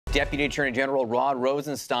Deputy Attorney General Rod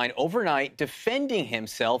Rosenstein overnight defending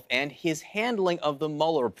himself and his handling of the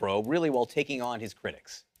Mueller probe, really while taking on his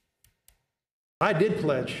critics. I did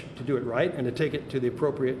pledge to do it right and to take it to the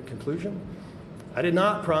appropriate conclusion. I did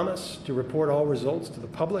not promise to report all results to the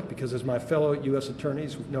public because, as my fellow U.S.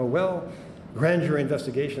 attorneys know well, grand jury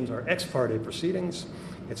investigations are ex parte proceedings.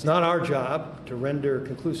 It's not our job to render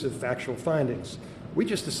conclusive factual findings. We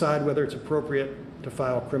just decide whether it's appropriate to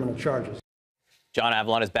file criminal charges. John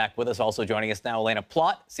Avalon is back with us. Also joining us now, Elena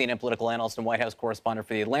Plott, CNN political analyst and White House correspondent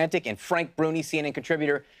for The Atlantic, and Frank Bruni, CNN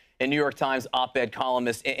contributor and New York Times op-ed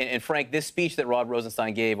columnist. And Frank, this speech that Rod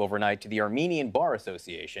Rosenstein gave overnight to the Armenian Bar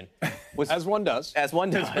Association was, as one does,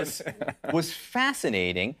 was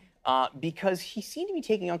fascinating because he seemed to be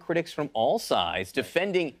taking on critics from all sides,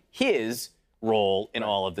 defending his role in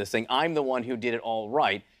all of this, saying, I'm the one who did it all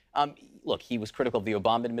right. Look, he was critical of the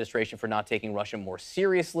Obama administration for not taking Russia more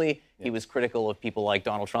seriously. Yeah. He was critical of people like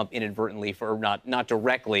Donald Trump inadvertently for not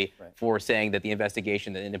directly for saying that the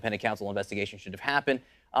investigation, the independent counsel investigation should have happened.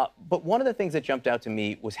 But one of the things that jumped out to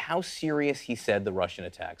me was how serious he said the Russian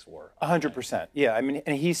attacks were. 100%. Yeah, I mean,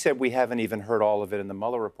 and he said we haven't even heard all of it in the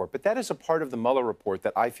Mueller report. But that is a part of the Mueller report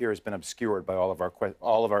that I fear has been obscured by all of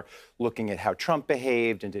our looking at how Trump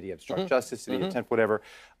behaved and did he obstruct justice, did he attempt whatever.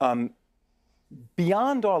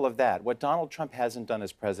 Beyond all of that, what Donald Trump hasn't done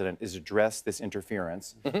as president is address this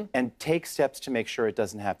interference and take steps to make sure it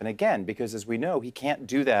doesn't happen again, because as we know, he can't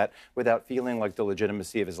do that without feeling like the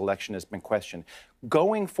legitimacy of his election has been questioned.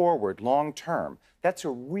 Going forward, long term, that's a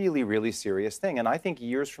really, really serious thing. And I think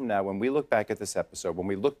years from now, when we look back at this episode, when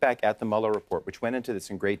we look back at the Mueller report, which went into this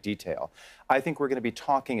in great detail, I think we're going to be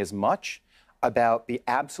talking as much about the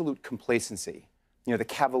absolute complacency, you know, the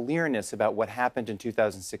cavalierness about what happened in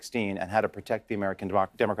 2016 and how to protect the American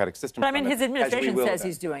democratic system. But I mean, his administration says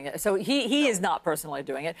he's doing it. So he is not personally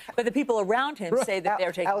doing it. But the people around him say that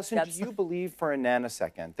they're taking steps. Allison, do you believe for a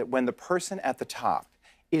nanosecond that when the person at the top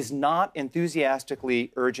is not enthusiastically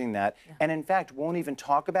urging that, and in fact won't even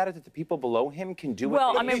talk about it, that the people below him can do it?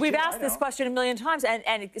 Well, I mean, we've asked this question a million times,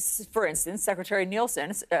 and for instance, Secretary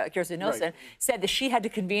Nielsen, Kirstjen Nielsen, said that she had to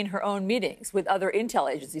convene her own meetings with other intel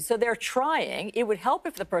agencies. So they're trying. It would help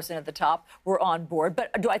if the person at the top were on board.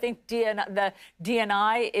 But do I think the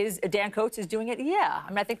DNI is, Dan Coats is doing it? Yeah. I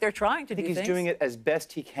mean, I think they're trying to do things. He's doing it as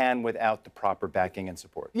best he can without the proper backing and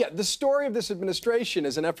support. Yeah, the story of this administration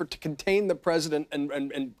is an effort to contain the president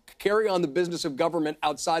and carry on the business of government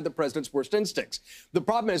outside the president's worst instincts. The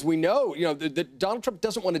problem is, we know, that Donald Trump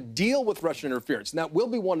doesn't want to deal with Russian interference, and that will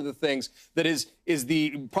be one of the things that is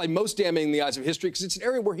the probably most damning in the eyes of history, because it's an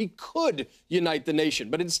area where he could unite the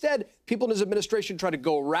nation. But instead, people in his administration try to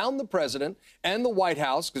go around the president and the White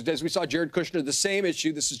House, because as we saw Jared Kushner, the same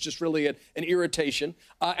issue. This is just really an irritation.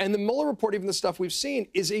 And the Mueller report, even the stuff we've seen,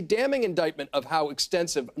 is a damning indictment of how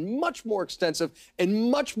extensive, much more extensive,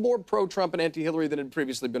 and much more pro-Trump and anti-Hillary than had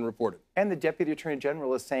previously been reported. And the Deputy Attorney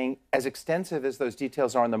General is saying, as extensive as those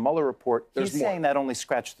details are in the Mueller report, he's saying that only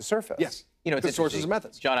scratched the surface. Yes. It's sources and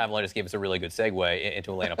methods. John Avalon just gave us a really good segue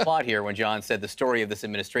into Elena Plott here when John said the story of this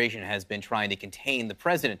administration has been trying to contain the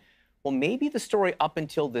president. Well, maybe the story up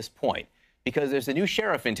until this point, because there's a new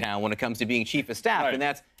sheriff in town when it comes to being chief of staff, and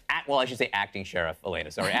that's, I should say acting sheriff,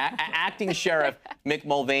 Elena, sorry. Acting sheriff Mick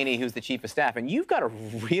Mulvaney, who's the chief of staff. And you've got a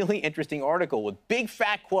really interesting article with big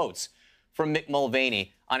fat quotes from Mick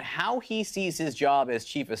Mulvaney on how he sees his job as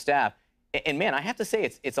chief of staff. And man, I have to say,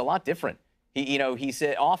 it's a lot different. He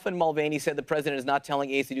said, often Mulvaney said the president is not telling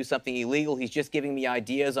A.O.C. to do something illegal. He's just giving me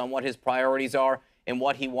ideas on what his priorities are and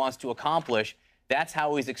what he wants to accomplish. That's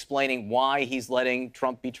how he's explaining why he's letting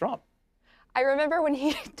Trump be Trump. I remember when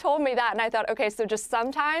he told me that, and I thought, okay, so just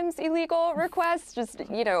sometimes illegal requests, just,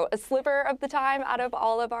 a sliver of the time out of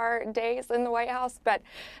all of our days in the White House. But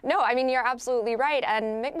no, I mean, you're absolutely right.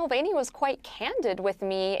 And Mick Mulvaney was quite candid with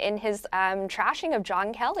me in his trashing of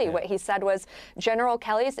John Kelly. What he said was General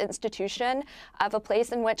Kelly's institution of a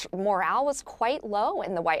place in which morale was quite low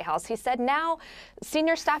in the White House. He said now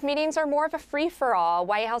senior staff meetings are more of a free-for-all.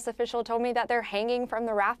 White House official told me that they're hanging from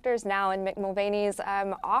the rafters now in Mick Mulvaney's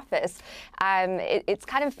office. It's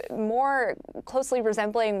kind of more closely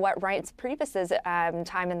resembling what Reince Priebus's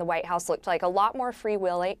time in the White House looked like, a lot more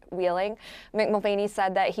freewheeling. Mick Mulvaney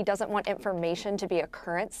said that he doesn't want information to be a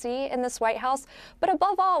currency in this White House. But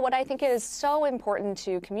above all, what I think is so important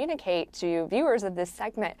to communicate to viewers of this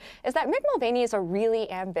segment is that Mick Mulvaney is a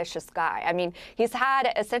really ambitious guy. I mean, he's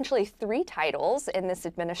had essentially 3 titles in this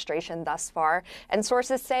administration thus far, and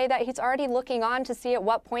sources say that he's already looking on to see at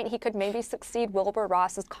what point he could maybe succeed Wilbur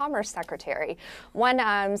Ross as Commerce Secretary.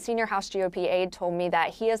 One senior House GOP aide told me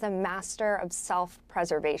that he is a master of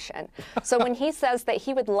self-preservation. So when he says that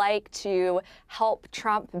he would like to help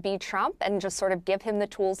Trump be Trump and just sort of give him the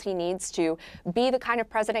tools he needs to be the kind of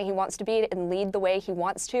president he wants to be and lead the way he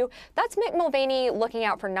wants to, that's Mick Mulvaney looking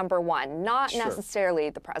out for number one, not necessarily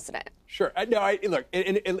the president. Sure. No, look,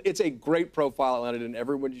 it's a great profile on it, and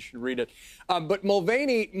everyone should read it. But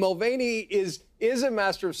Mulvaney is a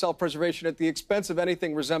master of self-preservation at the expense of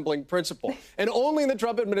anything resembling principle. And only in the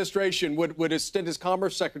Trump administration would a stint as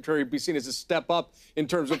Commerce Secretary be seen as a step up in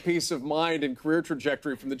terms of peace of mind and career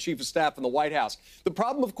trajectory from the Chief of Staff in the White House. The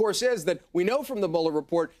problem, of course, is that we know from the Mueller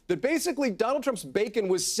report that basically Donald Trump's bacon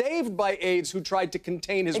was saved by aides who tried to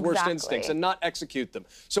contain his worst instincts and not execute them.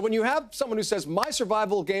 So when you have someone who says, my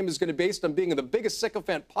survival game is going to be based on being the biggest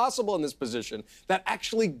sycophant possible in this position, that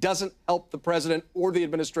actually doesn't help the president or the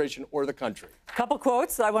administration or the country. A couple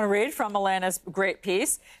quotes that I want to read from Alana's great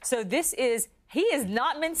piece. So he is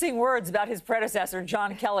not mincing words about his predecessor,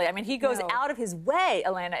 John Kelly. I mean, he goes out of his way,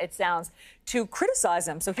 Alana, it sounds, to criticize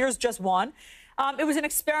him. So here's just one. It was an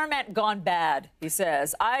experiment gone bad, he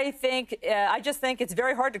says. I just think it's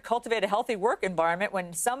very hard to cultivate a healthy work environment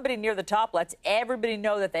when somebody near the top lets everybody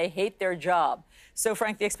know that they hate their job. So,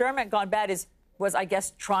 Frank, the experiment gone bad was, I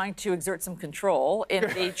guess, trying to exert some control in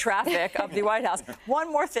the traffic of the White House.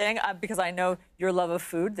 One more thing, because I know your love of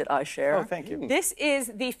food that I share. Oh, thank you. This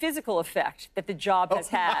is the physical effect that the job has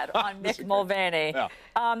had on Mick Mulvaney.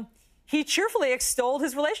 Yeah. He cheerfully extolled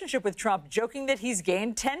his relationship with Trump, joking that he's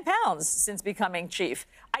gained 10 pounds since becoming chief.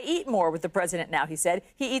 I eat more with the president now, he said.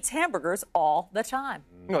 He eats hamburgers all the time.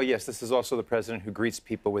 Oh, yes, this is also the president who greets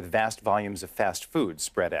people with vast volumes of fast food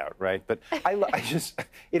spread out, right? But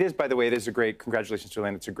it is, by the way, it is a great, congratulations to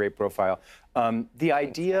Elaine, it's a great profile. The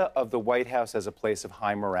idea of the White House as a place of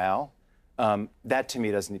high morale, that to me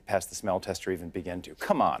doesn't pass the smell test or even begin to.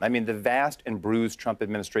 Come on. I mean, the vast and bruised Trump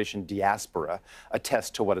administration diaspora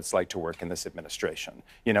attest to what it's like to work in this administration.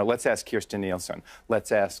 You know, let's ask Kirstjen Nielsen.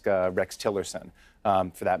 Let's ask Rex Tillerson.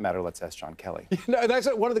 For that matter, let's ask John Kelly. No, that's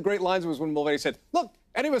one of the great lines was when Mulvaney said, look,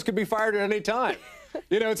 any of us could be fired at any time.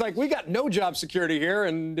 You know, it's like, we got no job security here,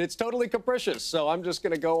 and it's totally capricious. So I'm just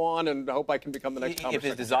going to go on and hope I can become the next Commerce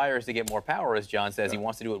Secretary. If his desire is to get more power, as John says, he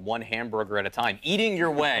wants to do it one hamburger at a time, eating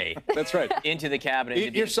your way that's right. into the cabinet.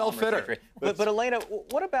 Eat yourself fitter. But Elena,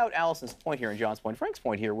 what about Allison's point here and John's point, Frank's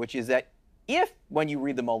point here, which is that if, when you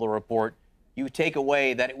read the Mueller report, you take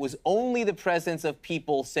away that it was only the presence of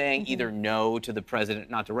people saying either no to the president,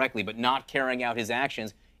 not directly, but not carrying out his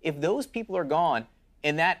actions, if those people are gone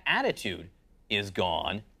and that attitude is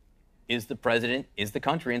gone, is the president, is the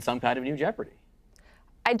country in some kind of new jeopardy?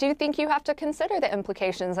 I do think you have to consider the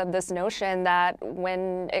implications of this notion that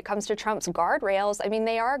when it comes to Trump's guardrails, I mean,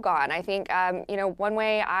 they are gone. I think, you know, one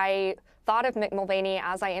way I thought of Mick Mulvaney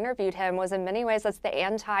as I interviewed him was in many ways as the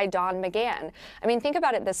anti-Don McGahn. I mean, think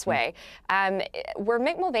about it this way. Were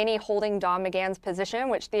Mick Mulvaney holding Don McGahn's position,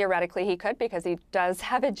 which theoretically he could because he does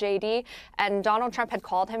have a JD, and Donald Trump had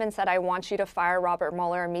called him and said, I want you to fire Robert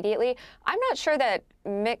Mueller immediately, I'm not sure that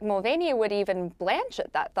Mick Mulvaney would even blanch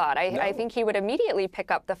at that thought. I think he would immediately pick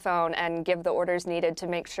up the phone and give the orders needed to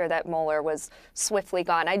make sure that Mueller was swiftly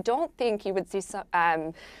gone. I don't think you would see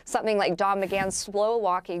something like Don McGahn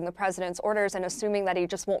slow-walking the president's orders and assuming that he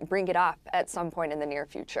just won't bring it up at some point in the near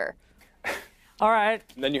future. All right.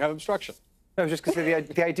 And then you have obstruction. I was just going to say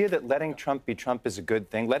the idea that letting Trump be Trump is a good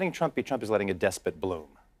thing. Letting Trump be Trump is letting a despot bloom,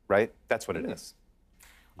 right? That's what it is.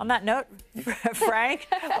 On that note, Frank,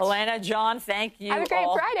 Elena, John, thank you Have a great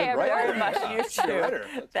all Friday, very everyone. much. You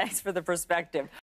too. Thanks for the perspective.